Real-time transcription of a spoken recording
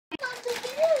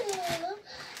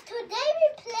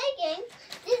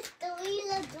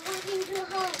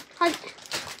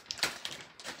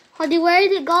Daddy, where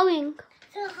is it going?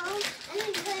 So home, and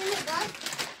he's going to go.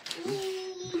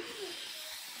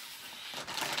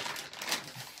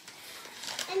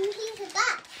 And he's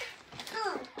back.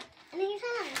 Oh, and he's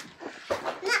home.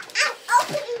 Now I'm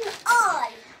opening it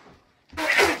all.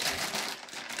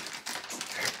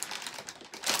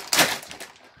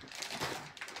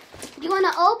 Do you want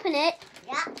to open it?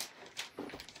 Yeah.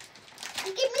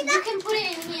 Give me that. You can put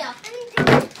it in here.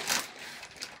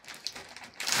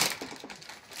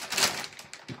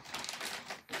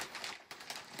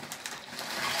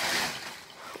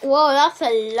 Whoa, that's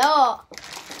a lot.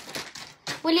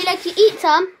 Will you like to eat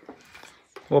some?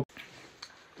 Hey,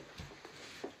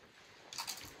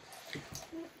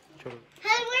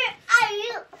 where are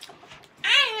you?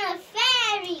 I'm a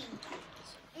fairy.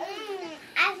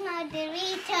 I smell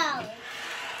Dorito.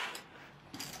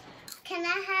 Can I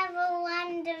have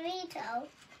one Dorito?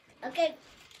 Okay.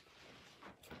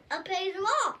 I'll play the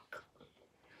mark.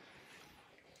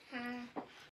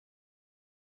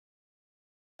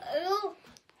 Oh,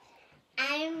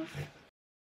 I'm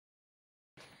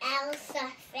Elsa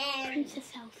Fairy.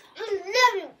 Princess Elsa. I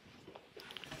love you.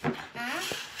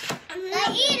 I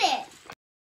eat it.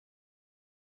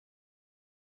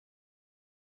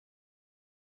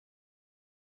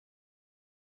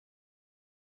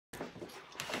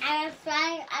 I'm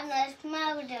flying on a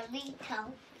small Dorito.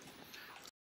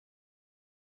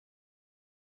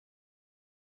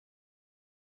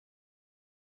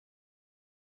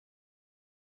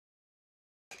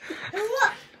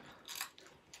 Look.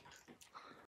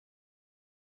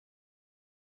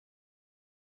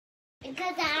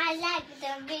 Because I like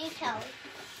Doritos.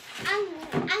 I'm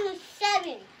a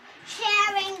 7.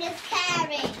 Sharing is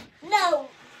caring. No.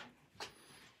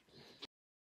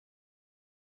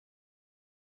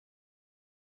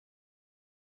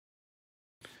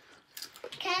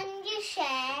 Can you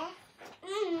share?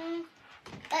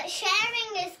 But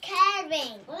sharing is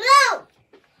caring. No.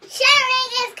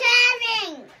 Sharing is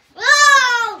caring.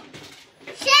 No.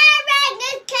 Sharing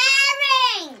is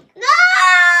caring. No.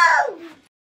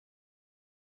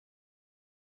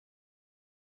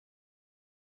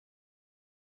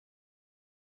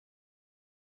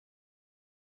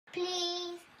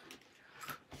 Please,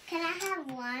 can I have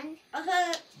one?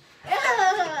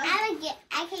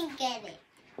 I can get it.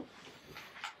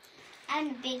 I'm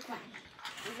a big one.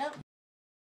 Nope.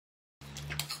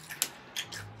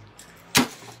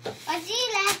 What do you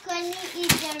like when you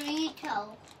eat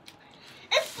Dorito?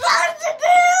 It's fun to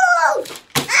do!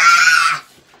 Ah!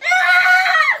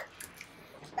 Ah!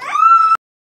 Ah!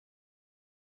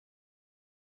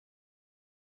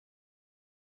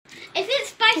 If it's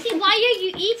spicy, why are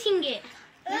you eating it?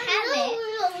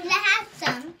 Have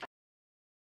some.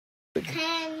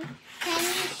 Can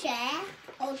you share?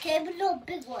 Okay, but no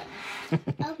big one.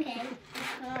 Okay.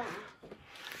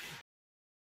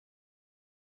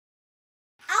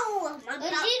 Oh, my God.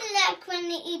 What do you like when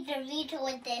you eat Dorito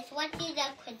with this? What do you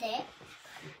like with it?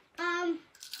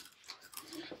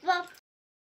 Well,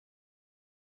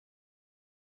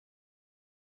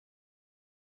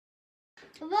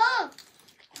 whoa.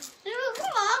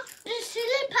 Come on, the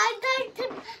chili pie,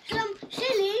 some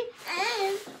chili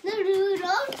and the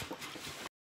noodles.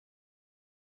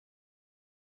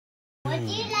 What do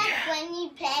you like when you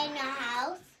play in your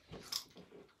house?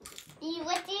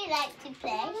 What do you like to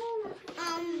play?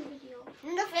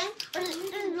 Nothing.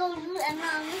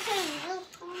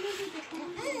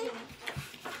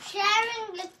 Sharing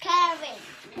is caring.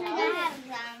 Can I have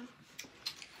some?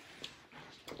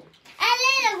 A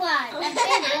little one, a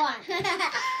big one.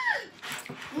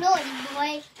 Naughty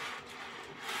boy.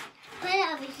 Put it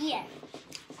over here.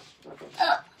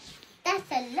 That's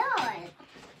a lot.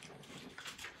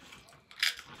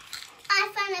 I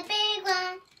found a big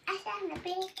one. I found a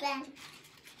big one.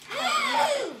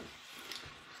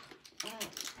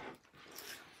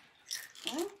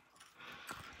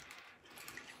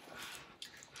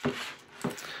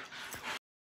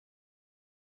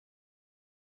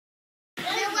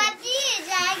 So what do you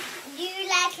like? Do you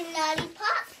like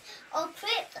lollipops or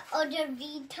crisps or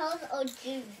Doritos or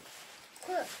juice?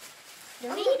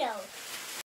 Doritos.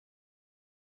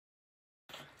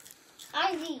 I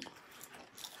eat.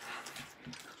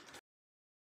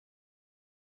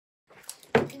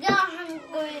 The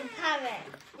hungry parrot.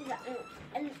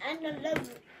 And I love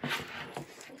it.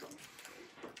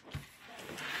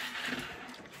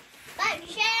 But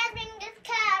sharing is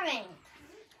caring.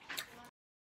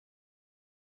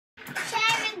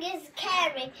 Sharing is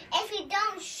caring. If you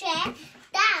don't share,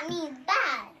 that means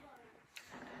bad.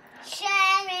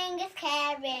 Sharing is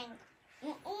caring.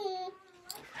 No.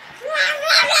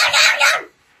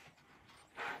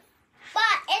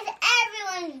 But it's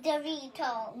everyone's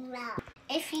Dorito. No.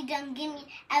 If you don't give me,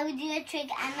 I will do a trick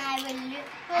and I will lose,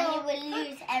 and you will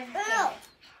lose everything.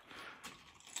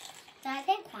 So I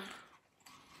take one.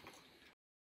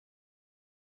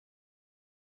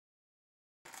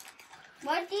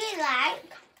 What do you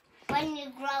like when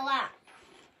you grow up?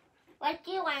 What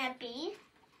do you want to be?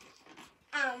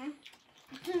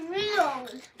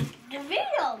 Doritos.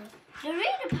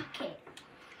 Dorito packet.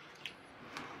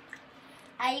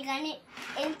 Are you gonna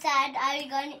inside? Are you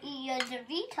gonna eat your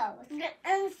Doritos? The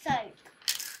inside.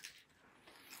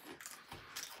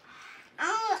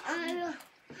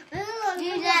 Do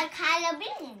you like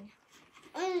Halloween?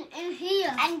 In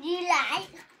here. And do you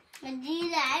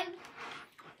like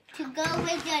to go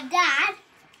with your dad?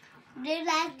 Do you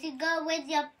like to go with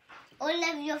all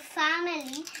of your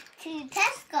family to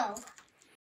Tesco?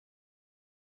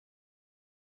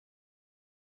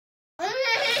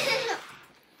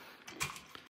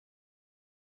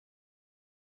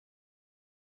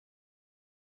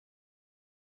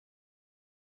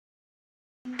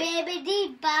 Bibbidi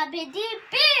bobbidi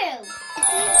boo!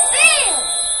 Boo!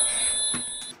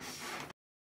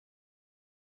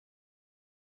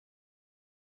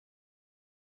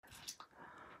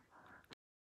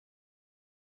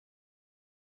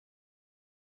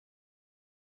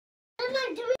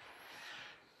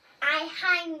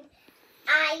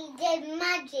 I did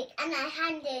magic and I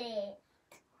handed it.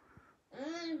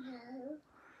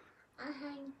 I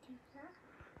handed that.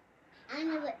 I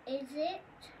know what is it.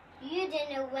 You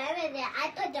didn't know where is it.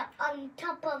 I put it on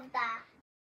top of that.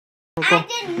 Okay. I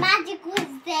did magic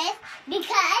with this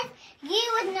because you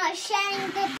was not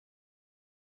sharing the.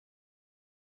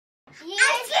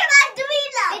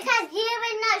 Because you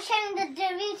were not sharing the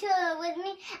Dorito with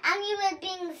me, and you were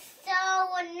being so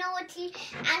naughty,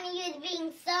 and you were being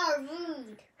so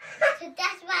rude. So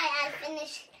that's why I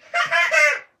finished.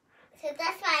 So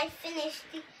that's why I finished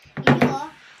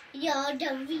your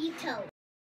Dorito.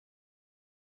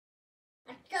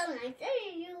 I so nice of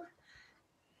you.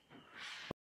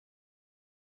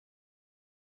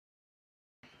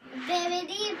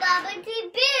 Bibbidi bobbidi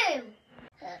boo.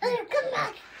 Come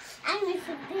back. I'm Miss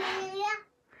Ophelia.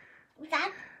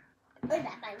 That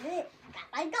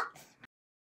my dogs.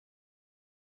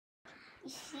 You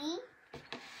see?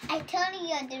 I told you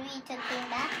your Dorito came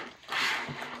back.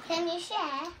 Can you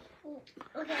share?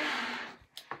 Okay.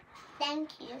 Thank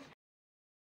you.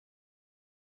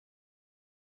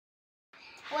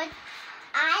 What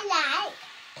I like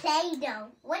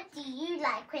Play-Doh. What do you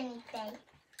like when you play?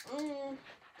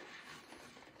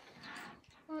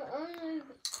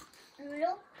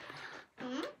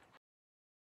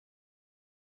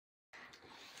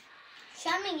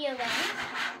 Show me your wings.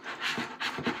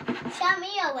 Show me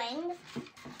your wings.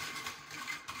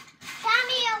 Show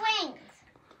me your wings.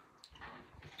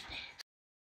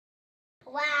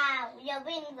 Wow, your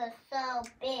wings are so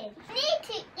big. You need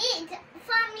to eat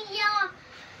from your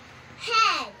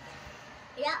head.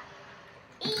 Yep.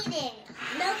 Eat it.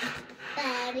 Look,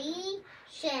 buddy.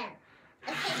 Share.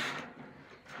 Okay.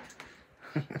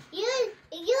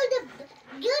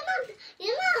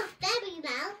 You're not a baby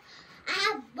now. I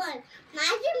have one.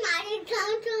 Magic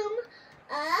comes from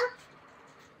a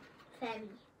fairy.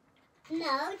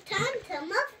 No, Tom a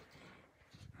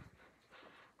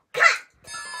cat.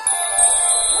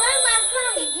 What am I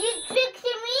from? You tricked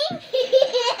me?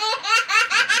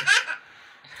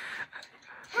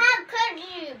 How could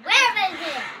you? Where is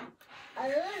it? I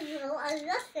don't know. I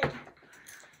lost it.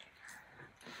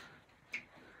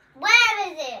 Where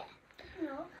is it?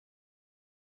 No.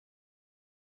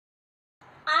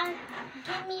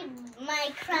 Give me my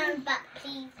crown back,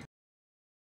 please.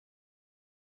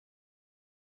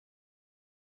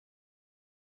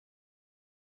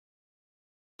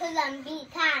 Be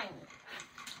kind.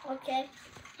 Okay.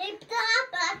 Hip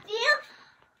top,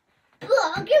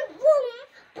 boom,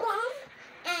 boom,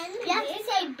 and you have to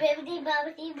say bibbidi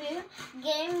bobbidi boo.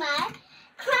 Give my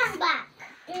crown back.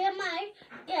 Give my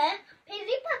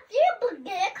bibbidi bobbidi boo.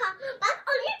 Get come back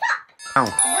on your top. Ow.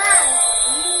 Wow.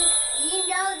 You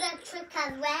know the trick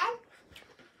as well?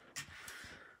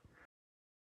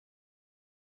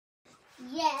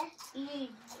 Yes.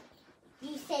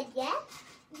 You said yes?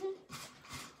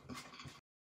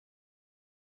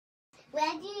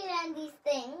 Where do you learn these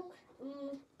things?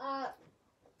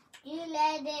 You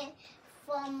learned it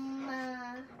from,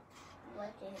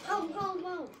 what is it?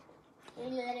 Oh. You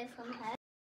learned it from her?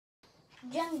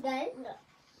 Jungle? No.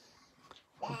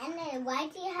 Then why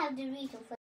do you have Dorito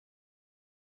for?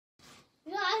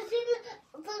 No, I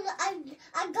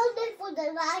got it for the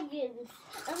dragons.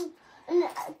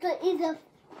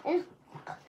 And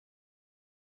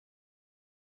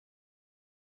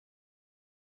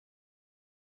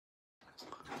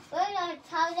We're on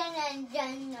Tarzan and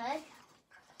Anna.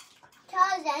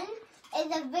 Tarzan is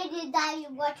a video that you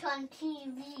watch on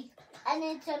TV, and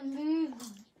it's a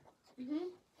movie.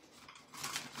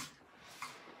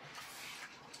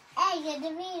 Hey, the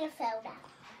Dorito fell down.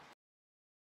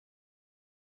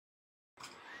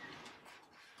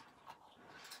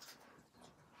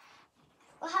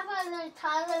 What about the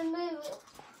Tarzan movie?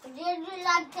 Did you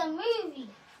like the movie?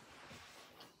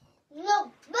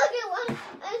 No, look at one.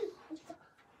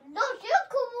 No, you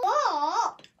could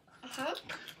walk.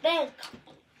 Then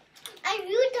I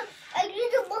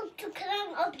really want to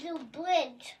climb up the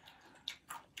bridge.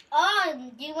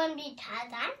 Oh, do you want to be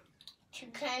Tarzan to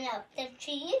climb up the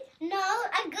tree? No,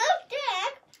 I go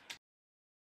there.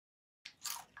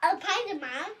 I'll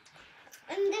Spider-Man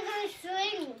and they're gonna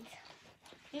swing.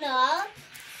 No,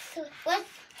 what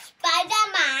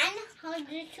Spider-Man on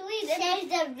the tree says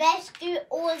to rescue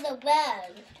all the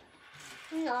world.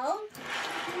 No.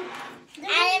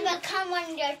 I never come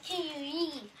on your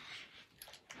TV.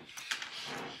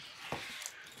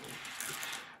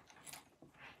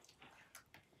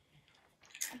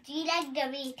 Do you like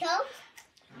Doritos?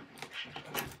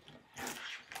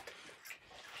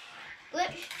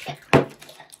 Which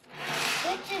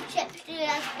chips do you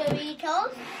like,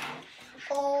 Doritos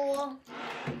or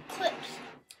chips?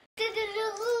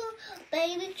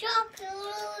 Baby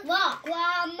chocolate. What?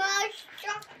 Grandma's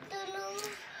chocolate.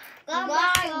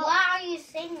 Why are you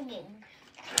singing?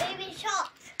 Baby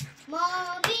shark.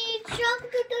 Mommy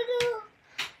chocolate.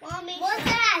 Mommy. What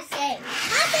did I say?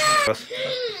 Mother.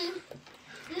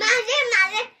 Mother.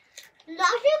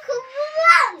 Logic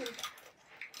one.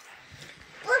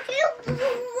 Logic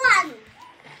one.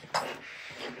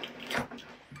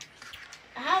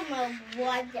 I have my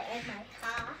water in my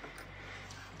car.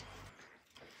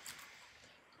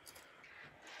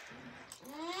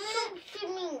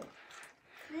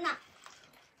 No.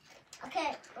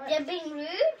 Okay, you're being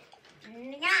rude?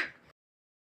 Yeah.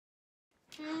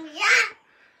 Yeah.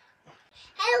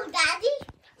 Hello, Daddy.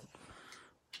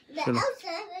 The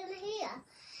Elsa is here.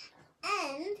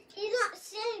 And he's not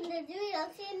saying the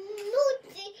Doritos. He's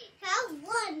naughty. Have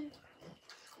one.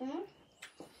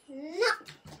 No.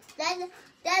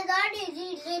 There's already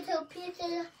these little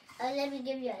pieces. Let me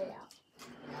give you a little.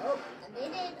 Oh, I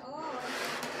did it all.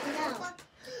 No.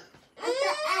 At the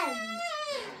end.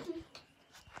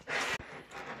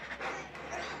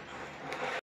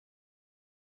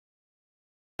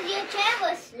 Your chair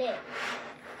was slip.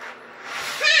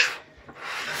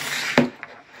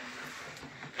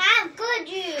 How could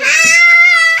you?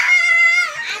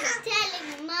 I'm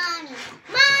telling Mommy.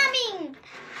 Mommy,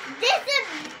 this is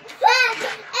bad.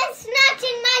 It's not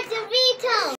in my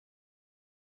Dorito.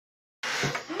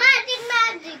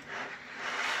 Magic.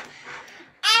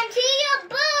 Empty your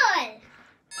bowl.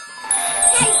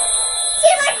 Hey,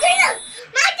 see my Dorito.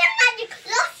 Magic.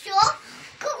 Lost your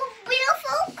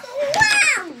beautiful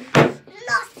crown.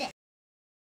 Lost it.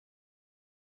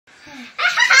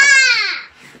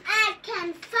 I can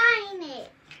find it.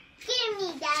 Give me,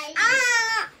 Daddy. I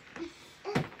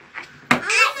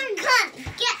can't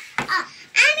get up.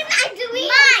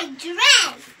 My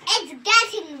dress is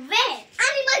getting wet.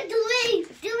 My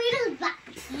Doritos back.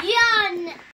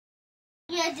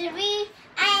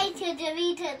 I ate your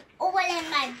Doritos all in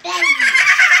my belly.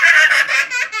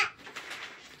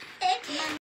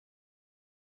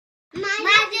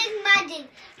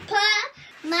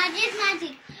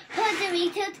 Magic. Put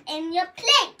Doritos in your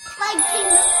plate.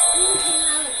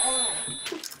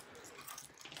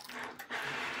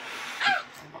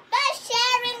 But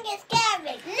sharing is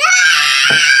caring. No!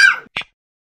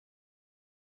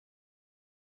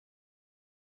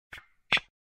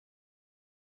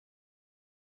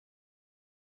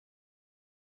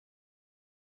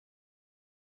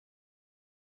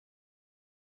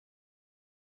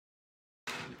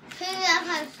 Here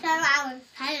have some our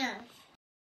colors.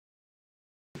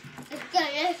 It's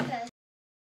delicious.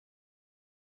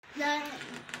 Then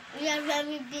we are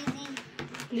very busy.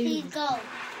 Please go.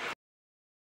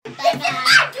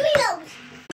 Bye-bye.